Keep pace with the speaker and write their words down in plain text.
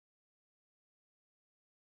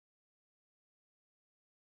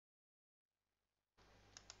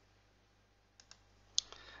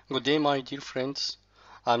Good day, my dear friends.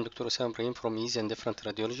 I'm Dr. Osama Ibrahim from Easy and Different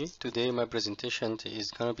Radiology. Today, my presentation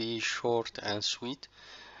is gonna be short and sweet,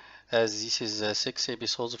 as this is 6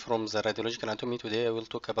 episodes from the radiological anatomy. Today, I will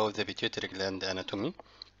talk about the pituitary gland anatomy.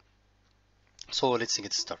 So let's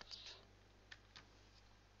get started.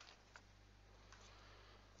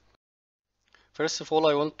 First of all,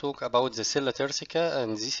 I want to talk about the sella turcica,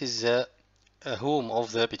 and this is the home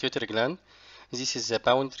of the pituitary gland. This is the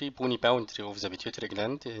bony boundary of the pituitary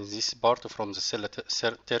gland. This is part from the sella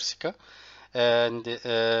turcica, and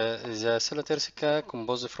the sella turcica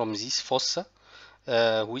composed from these fossa,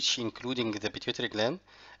 which including the pituitary gland,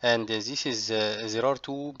 and this is there are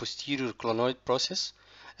two posterior clonoid process,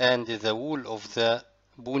 and the wall of the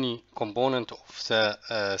bony component of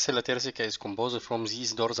the sella turcica is composed from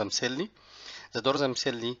these dorsum celli. The dorsum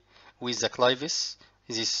celli with the clivus,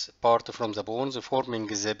 this part from the bones forming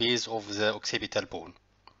the base of the occipital bone,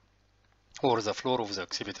 or the floor of the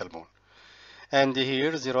occipital bone. And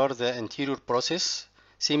here there are the anterior process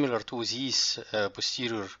similar to this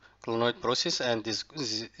posterior clonoid process, and this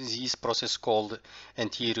process called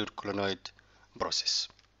anterior clonoid process.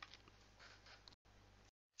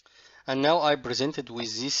 And now I presented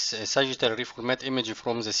with this sagittal reformat image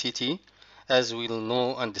from the CT. As we'll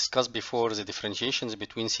know and discuss before, the differentiations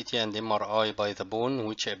between CT and MRI by the bone,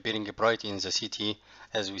 which are appearing bright in the CT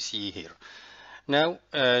as we see here. Now,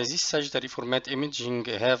 this sagittal reformat imaging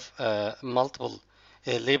have multiple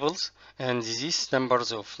labels, and these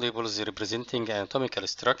numbers of labels representing anatomical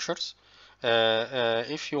structures.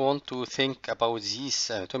 If you want to think about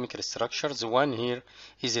these anatomical structures, one here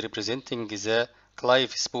is representing the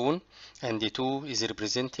clivus bone, and the two is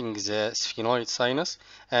representing the sphenoid sinus,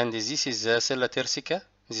 and this is the sella turcica,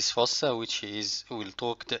 this fossa, which is we'll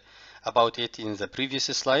talk about it in the previous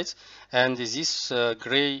slides, and this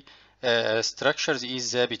gray structures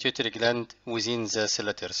is the pituitary gland within the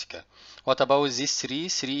sella turcica. What about this three?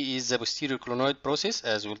 Three is the posterior clonoid process,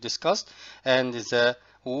 as we'll discuss, and the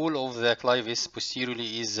wall of the clivus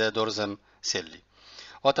posteriorly is the dorsum celli.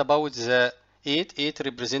 What about the eight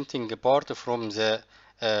representing a part from the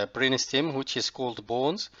brainstem, which is called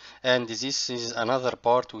bones, and this is another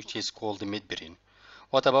part which is called midbrain.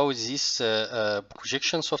 What about this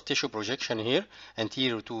projection, soft tissue projection here,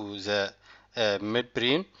 anterior to the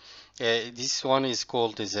midbrain? This one is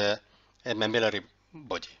called the mammillary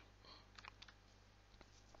body.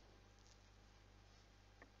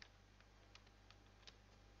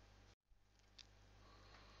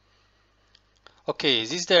 Okay,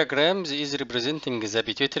 this diagram is representing the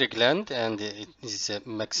pituitary gland, and it is a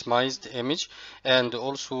maximized image, and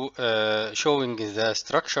also showing the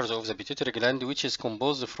structures of the pituitary gland, which is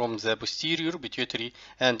composed from the posterior pituitary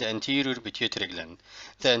and the anterior pituitary gland.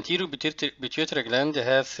 The anterior pituitary gland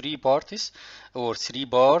have three parts or three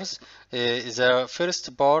bars. The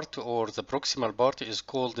first part, or the proximal part, is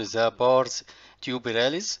called the pars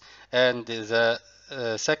tuberalis, and the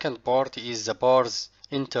second part is the pars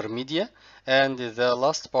intermedia, and the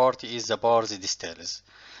last part is the pars distalis.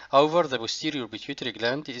 However, the posterior pituitary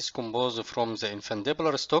gland is composed from the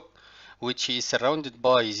infundibular stalk, which is surrounded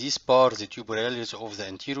by these pars tuberalis of the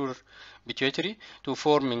anterior pituitary to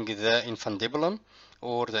forming the infundibulum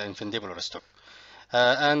or the infundibular stalk.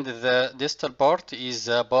 And the distal part is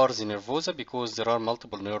the pars nervosa, because there are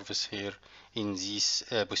multiple nerves here in this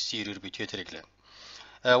posterior pituitary gland.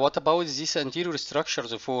 What about these anterior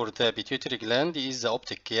structures for the pituitary gland is the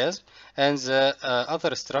optic chiasm, and the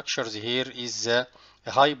other structures here is the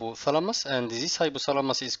hypothalamus, and this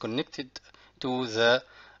hypothalamus is connected to the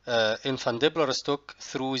infundibular stalk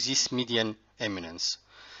through this median eminence.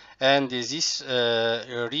 And this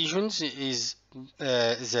regions is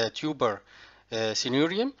the tuber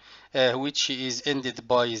cineurium, which is ended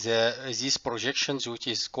by these projections, which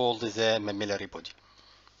is called the mammillary body.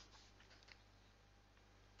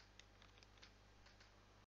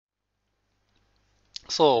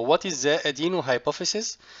 So, what is the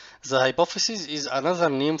adenohypophysis? The hypophysis is another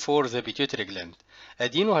name for the pituitary gland.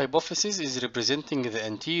 Adenohypophysis is representing the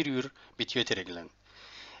anterior pituitary gland.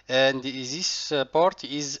 And this part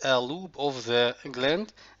is a loop of the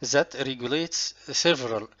gland that regulates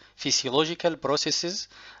several physiological processes,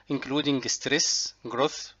 including stress,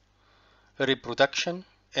 growth, reproduction,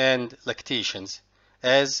 and lactations,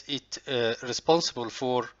 as it responsible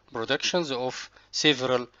for productions of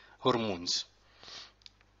several hormones.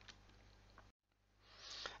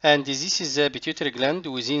 And this is the pituitary gland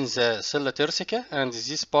within the sella turcica, and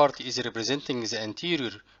this part is representing the anterior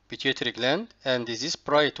pituitary gland, and this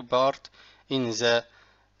bright part in the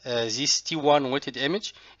this T1 weighted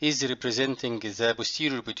image is representing the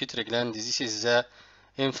posterior pituitary gland. This is the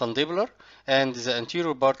infundibular, and the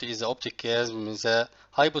anterior part is the optic chiasm, the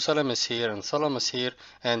hypothalamus here and thalamus here,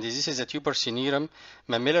 and this is the tubercinerum,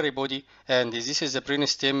 mammillary body, and this is the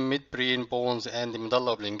brainstem, midbrain, bones, and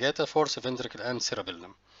medulla oblongata, fourth ventricle, and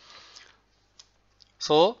cerebellum.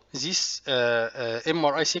 So this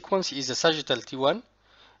MRI sequence is a sagittal T1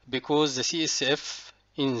 because the CSF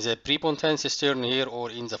in the prepontine cistern here or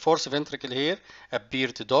in the fourth ventricle here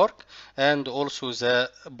appeared dark, and also the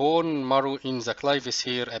bone marrow in the clivus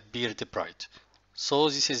here appeared bright. So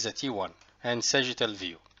this is the T1 and sagittal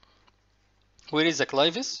view. Where is the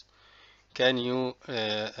clivus? Can you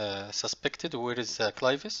suspect it? Where is the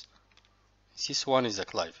clivus? This one is the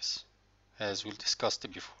clivus, as we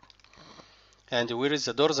discussed before. And where is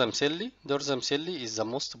the dorsum celli? Dorsum celli is the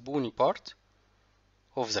most bony part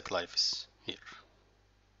of the clivus here.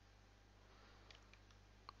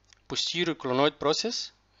 Posterior clonoid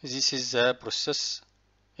process. This is the process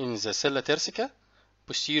in the sella turcica.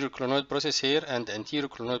 Posterior clonoid process here and anterior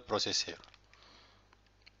clonoid process here.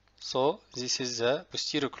 So this is the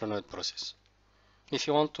posterior clonoid process. If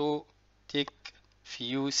you want to take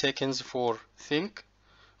few seconds for think,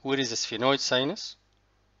 where is the sphenoid sinus?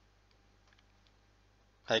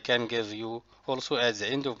 I can give you also at the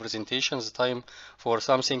end of presentations time for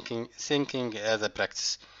some thinking as a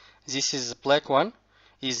practice. This is the black one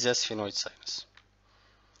is the sphenoid sinus.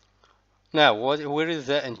 Now, where is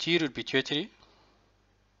the anterior pituitary?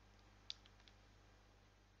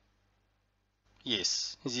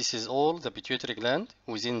 Yes, this is all the pituitary gland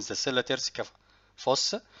within the sella turcica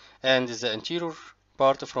fossa, and the anterior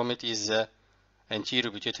part from it is the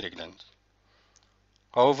anterior pituitary gland.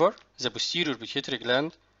 However, the posterior pituitary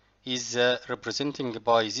gland is representing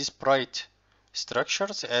by these bright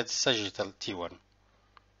structures as sagittal T1.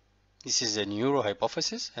 This is the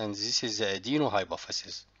neurohypophysis and this is the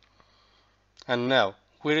adenohypophysis. And now,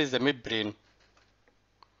 where is the midbrain?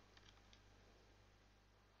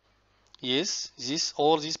 Yes,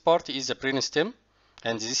 all this part is the brainstem,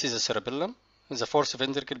 and this is the cerebellum, the fourth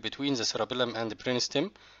ventricle between the cerebellum and the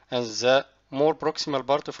brainstem, and the more proximal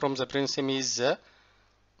part from the brainstem is the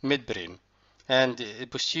midbrain. And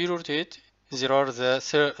posterior to it, there are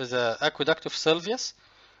the aqueduct of Sylvius,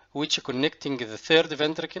 which connecting the third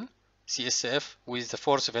ventricle CSF with the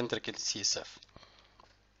fourth ventricle CSF.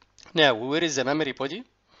 Now, where is the mammary body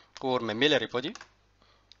or mammillary body?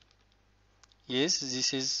 Yes,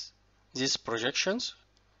 this is these projections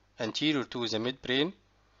anterior to the midbrain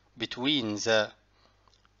between the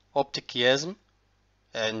optic chiasm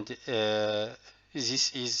and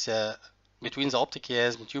this is between the optic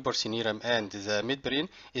chiasm, tubercinerum, and the midbrain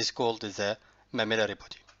is called the mammillary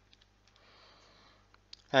body.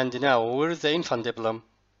 And now, where is the infundibulum?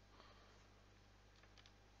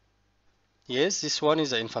 Yes, this one is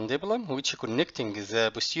the infundibulum, which connecting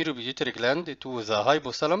the posterior pituitary gland to the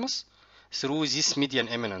hypothalamus through this median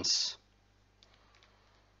eminence.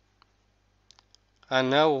 And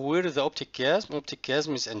now, where is the optic chiasm? Optic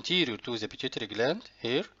chiasm is anterior to the pituitary gland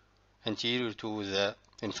here, anterior to the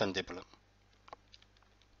infundibulum.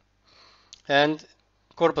 And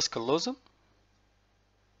corpus callosum.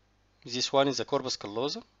 This one is the corpus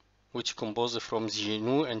callosum, which composed from the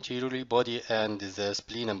genu anteriorly, body, and the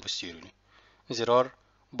splenum posteriorly. There are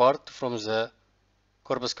part from the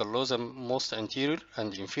corpus callosum most anterior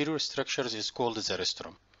and inferior structures is called the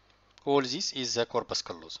rostrum. All this is the corpus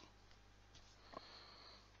callosum.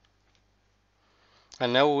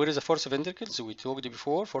 And now, where is the fourth ventricle? So we talked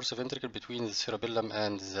before, fourth ventricle between the cerebellum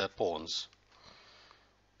and the pons.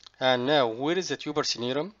 And now, where is the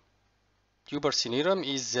tubercinerum? Tubercinerum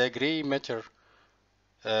is the gray matter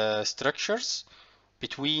structures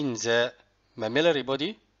between the mammillary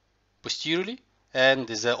body posteriorly and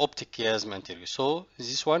the optic chiasm anterior. So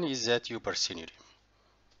this one is the tubercinerum.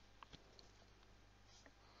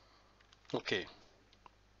 Okay.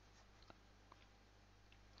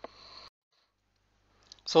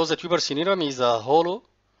 So the tubercinerum is a hollow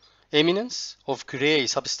eminence of gray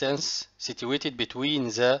substance situated between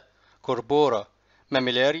the corpora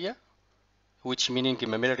mammillaria, which meaning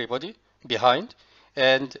mammillary body, behind,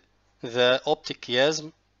 and the optic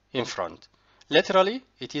chiasm in front. Laterally,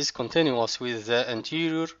 it is continuous with the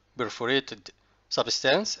anterior perforated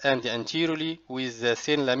substance and anteriorly with the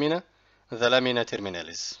thin lamina, the lamina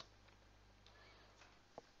terminalis.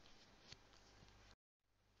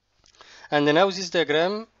 And now this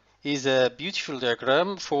diagram is a beautiful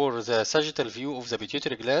diagram for the sagittal view of the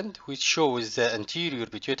pituitary gland, which shows the anterior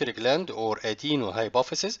pituitary gland or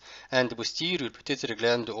adenohypophysis and posterior pituitary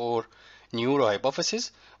gland or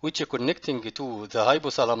neurohypophysis, which are connecting to the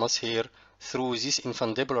hypothalamus here through this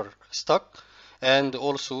infundibular stalk, and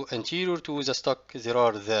also anterior to the stalk there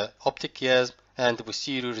are the optic chiasm, and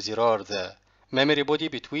posterior there are the mammary body.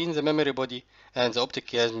 Between the mammary body and the optic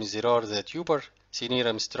chiasm there are the tuber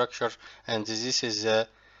cinerum structure, and this is the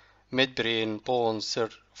midbrain bone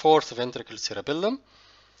fourth ventricle cerebellum.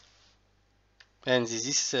 And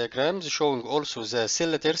these diagrams showing also the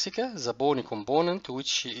sella turcica, the bony component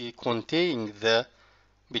which contain the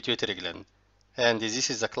pituitary gland. And this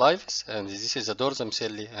is the clivus, and this is the dorsum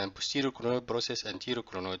celli, and posterior cronoid process, anterior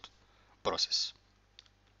cronoid process.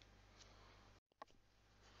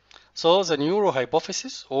 So the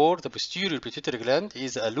neurohypophysis, or the posterior pituitary gland,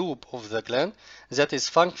 is a lobe of the gland that is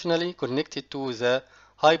functionally connected to the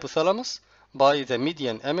hypothalamus by the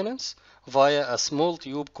median eminence via a small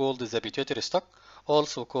tube called the pituitary stalk,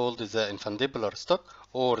 also called the infundibular stalk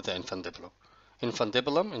or the infundibulum.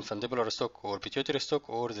 Infundibulum, infundibular stalk, or pituitary stalk,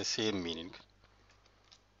 or the same meaning.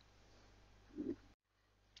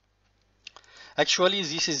 Actually,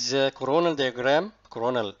 this is a coronal diagram,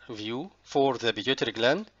 coronal view for the pituitary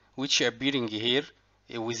gland, which appearing here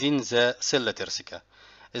within the sella turcica.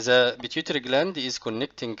 The pituitary gland is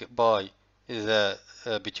connecting by the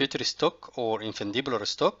pituitary stalk or infundibular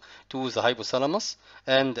stalk to the hypothalamus,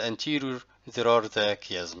 and anterior there are the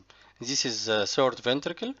chiasm. This is the third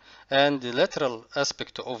ventricle, and the lateral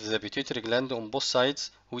aspect of the pituitary gland on both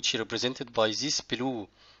sides, which is represented by this blue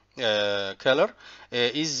color,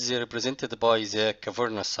 is represented by the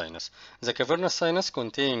cavernous sinus. The cavernous sinus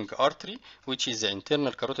containing artery, which is the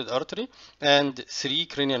internal carotid artery, and three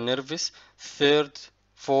cranial nerves, third,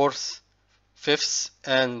 fourth, fifth,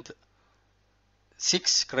 and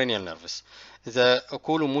six cranial nerves. The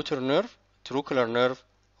oculomotor nerve, trochlear nerve,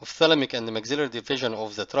 ophthalmic and maxillary division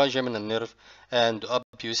of the trigeminal nerve, and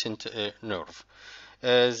abducent nerve.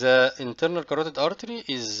 The internal carotid artery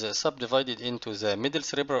is subdivided into the middle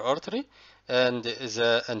cerebral artery and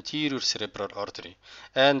the anterior cerebral artery.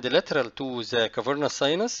 And lateral to the cavernous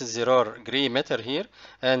sinus, there are gray matter here,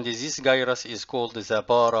 and this gyrus is called the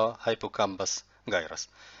para-hippocampus gyrus.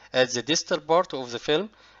 At the distal part of the film,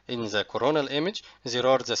 in the coronal image, there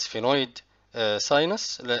are the sphenoid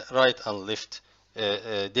sinus, right and left,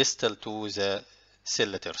 distal to the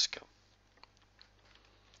sella turcica.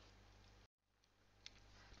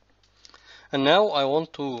 And now I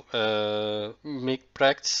want to make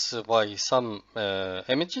practice by some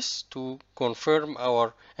images to confirm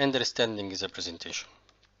our understanding the presentation.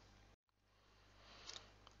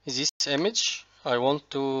 This image, I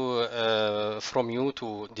want to from you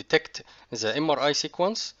to detect the MRI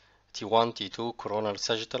sequence, T1, T2, coronal,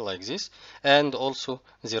 sagittal, like this, and also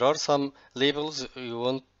there are some labels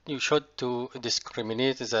you should to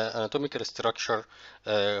discriminate the anatomical structure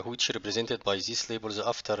which represented by these labels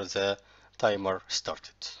after the timer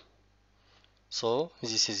started. So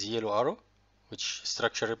this is yellow arrow, which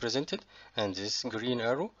structure represented, and this green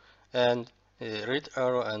arrow, and red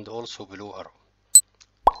arrow, and also blue arrow.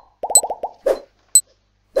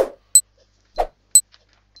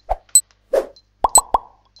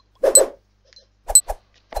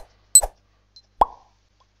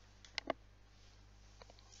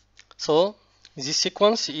 So this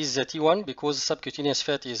sequence is the T1 because subcutaneous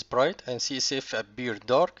fat is bright and CSF appear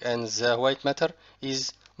dark, and the white matter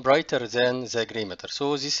is brighter than the gray matter.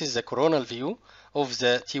 So this is the coronal view of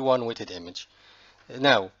the T1 weighted image.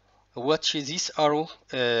 Now, what is this arrow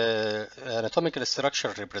anatomical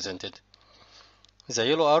structure represented? The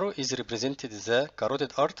yellow arrow is represented the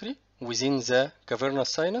carotid artery within the cavernous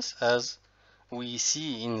sinus. As we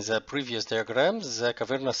see in the previous diagrams, the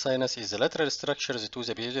cavernous sinus is the lateral structures to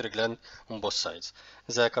the pituitary gland on both sides.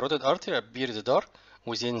 The carotid artery appears dark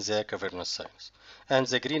within the cavernous sinus. And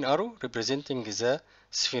the green arrow representing the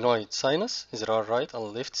sphenoid sinus. There are right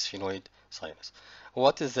and left sphenoid sinus.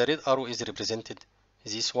 What is the red arrow is represented?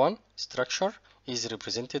 This one structure is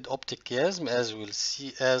represented optic chiasm, as we'll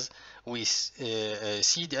see, as we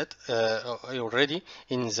see that already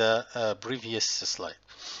in the previous slide.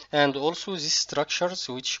 And also these structures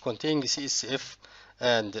which contain CSF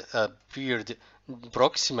and appeared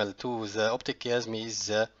proximal to the optic chiasm is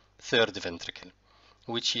the third ventricle,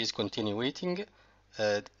 which is continuating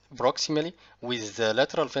proximally with the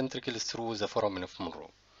lateral ventricles through the foramen of Monro.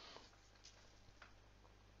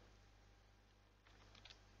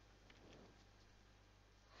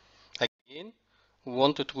 Again, we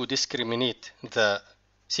wanted to discriminate the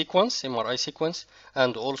sequence, MRI sequence,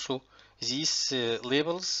 and also these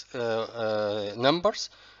labels, numbers.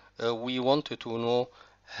 We wanted to know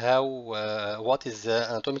how, what is the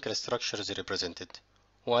anatomical structures represented.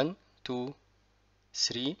 1, 2,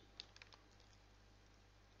 3,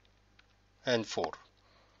 and 4.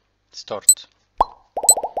 Start.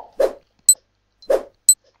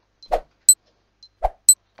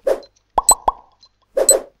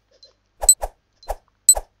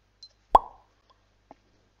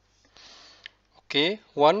 Okay,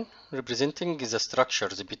 one representing the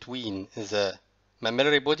structures between the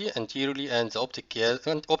mammillary body anteriorly and the optic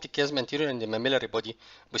chiasm anterior and the mammillary body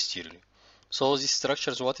posteriorly. So these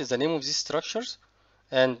structures, what is the name of these structures?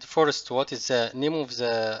 And first, what is the name of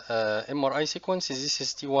the MRI sequence? This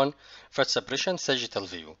is T1 fat suppression sagittal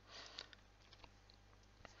view.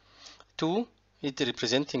 2, it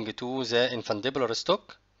representing to the infundibular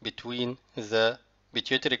stalk between the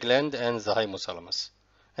pituitary gland and the hypothalamus.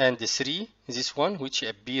 And 3, this one which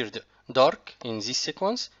appeared dark in this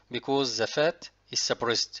sequence because the fat is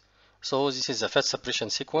suppressed. So this is a fat suppression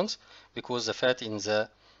sequence because the fat in the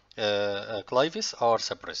clivis are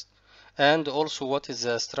suppressed. And also what is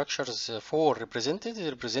the structures 4 represented? It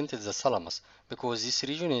represented the thalamus because this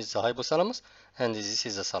region is the hypothalamus and this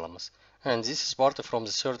is the thalamus. And this is part from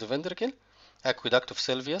the third ventricle, aqueduct of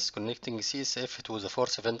Sylvius connecting CSF to the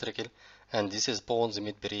fourth ventricle, and this is pons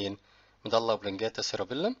midbrain, medulla oblongata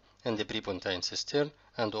cerebellum, and the prepontine cistern,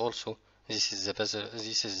 and also this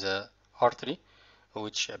is the artery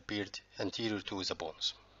which appeared anterior to the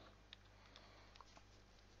bones.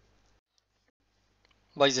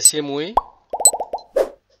 By the same way,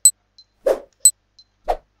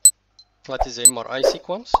 what is the MRI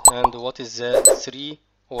sequence and what is the 3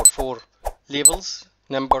 or 4 labels,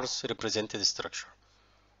 numbers represented structure.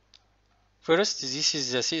 First, this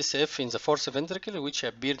is the CSF in the fourth ventricle which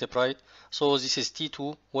appeared bright, so this is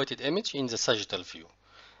T2 weighted image in the sagittal view.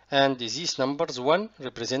 And these numbers, 1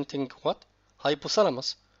 representing what?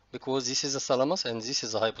 Hypothalamus, because this is the thalamus and this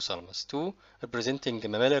is the hypothalamus. 2 representing the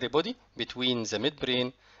mammillary body between the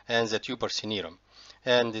midbrain and the tuber cinerum.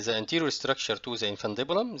 And the anterior structure to the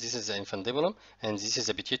infundibulum, this is the infundibulum, and this is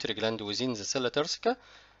the pituitary gland within the sella turcica.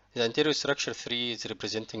 The anterior structure 3 is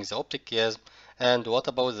representing the optic chiasm. And what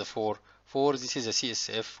about the 4? 4, this is the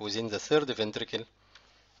CSF within the third ventricle.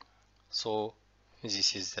 So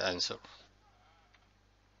this is the answer.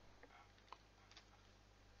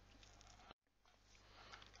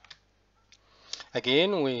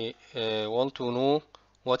 Again, we want to know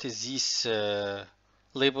what is these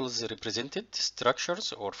labels represented,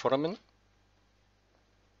 structures or foramen.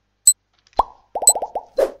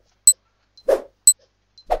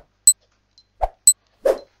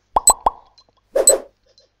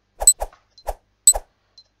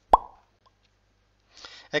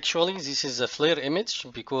 Actually, this is a flare image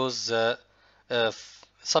because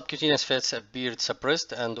subcutaneous fats appeared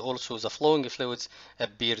suppressed and also the flowing fluids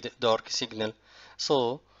appeared dark signal.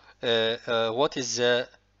 So, what is the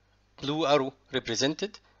blue arrow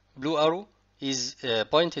represented? Blue arrow is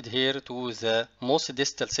pointed here to the most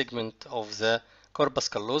distal segment of the corpus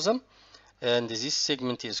callosum, and this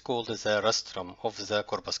segment is called the rostrum of the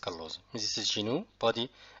corpus callosum. This is genu, body,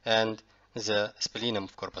 and the splenum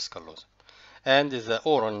of corpus callosum. And the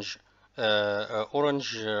orange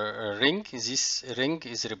ring, this ring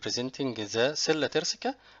is representing the sella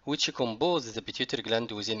turcica, which compose the pituitary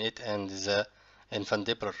gland within it and the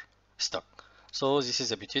infundibular stalk. So this is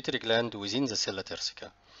the pituitary gland within the sella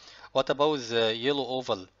turcica. What about the yellow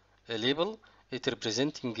oval label? It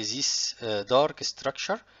representing this dark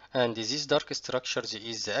structure, and this dark structure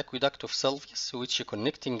is the aqueduct of Sylvius, which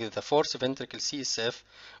connecting the fourth ventricle CSF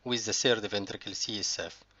with the third ventricle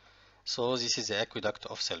CSF. So this is the aqueduct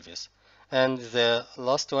of Sylvius. And the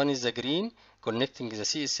last one is the green, connecting the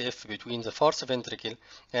CSF between the fourth ventricle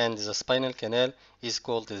and the spinal canal, is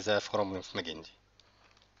called the foramen of Magendie.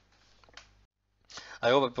 I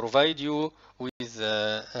hope I provide you with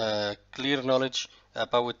clear knowledge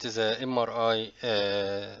about the MRI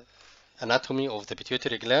anatomy of the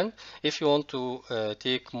pituitary gland. If you want to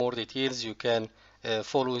take more details, you can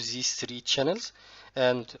follow these 3 channels.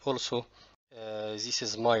 And also, this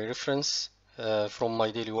is my reference from my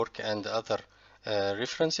daily work and other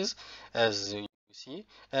references, as you see.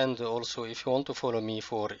 And also, if you want to follow me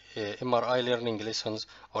for MRI learning lessons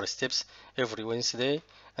or steps every Wednesday,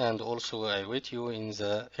 and also I wait you in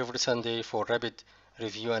the every Sunday for rapid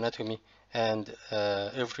review anatomy, and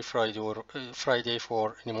every Friday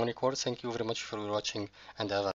for mnemonic words. Thank you very much for watching, and have a